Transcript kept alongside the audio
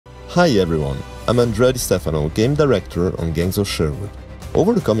Hi everyone, I'm Andrea Di Stefano, Game Director on Gangs of Sherwood.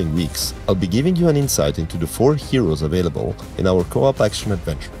 Over the coming weeks, I'll be giving you an insight into the 4 heroes available in our co-op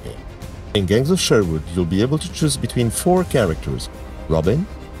action-adventure game. In Gangs of Sherwood, you'll be able to choose between 4 characters: Robin,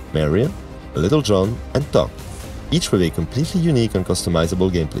 Marion, Little John, and Doc, each with a completely unique and customizable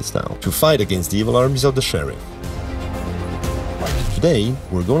gameplay style, to fight against the evil armies of the Sheriff. Today,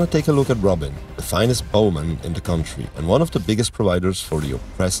 we're gonna take a look at Robin, the finest bowman in the country and one of the biggest providers for the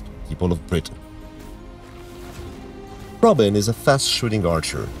oppressed people of Britain. Robin is a fast-shooting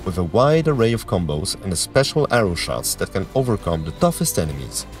archer with a wide array of combos and special arrow shots that can overcome the toughest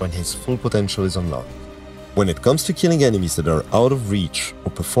enemies when his full potential is unlocked. When it comes to killing enemies that are out of reach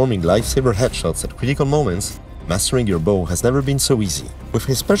or performing lifesaver headshots at critical moments, mastering your bow has never been so easy. With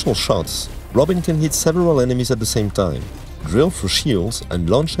his special shots, Robin can hit several enemies at the same time, drill through shields and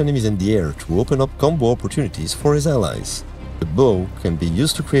launch enemies in the air to open up combo opportunities for his allies. The bow can be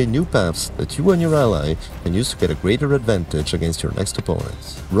used to create new paths that you and your ally can use to get a greater advantage against your next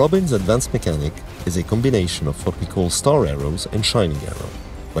opponents. Robin's advanced mechanic is a combination of what we call star arrows and shining arrow.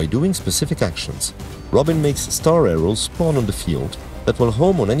 By doing specific actions, Robin makes star arrows spawn on the field that will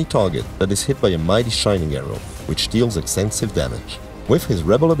home on any target that is hit by a mighty shining arrow, which deals extensive damage. With his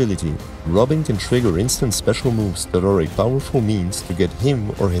rebel ability, Robin can trigger instant special moves that are a powerful means to get him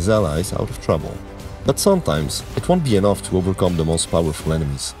or his allies out of trouble. But sometimes, it won't be enough to overcome the most powerful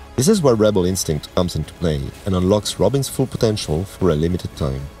enemies. This is where Rebel Instinct comes into play and unlocks Robin's full potential for a limited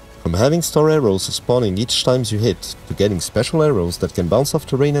time. From having star arrows spawning each time you hit, to getting special arrows that can bounce off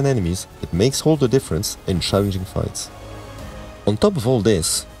terrain and enemies, it makes all the difference in challenging fights. On top of all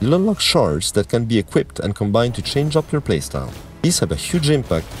this, you'll unlock shards that can be equipped and combined to change up your playstyle. These have a huge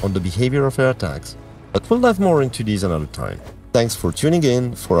impact on the behavior of your attacks, but we'll dive more into these another time. Thanks for tuning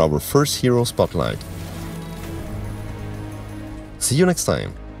in for our first hero spotlight. See you next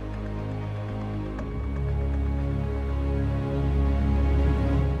time.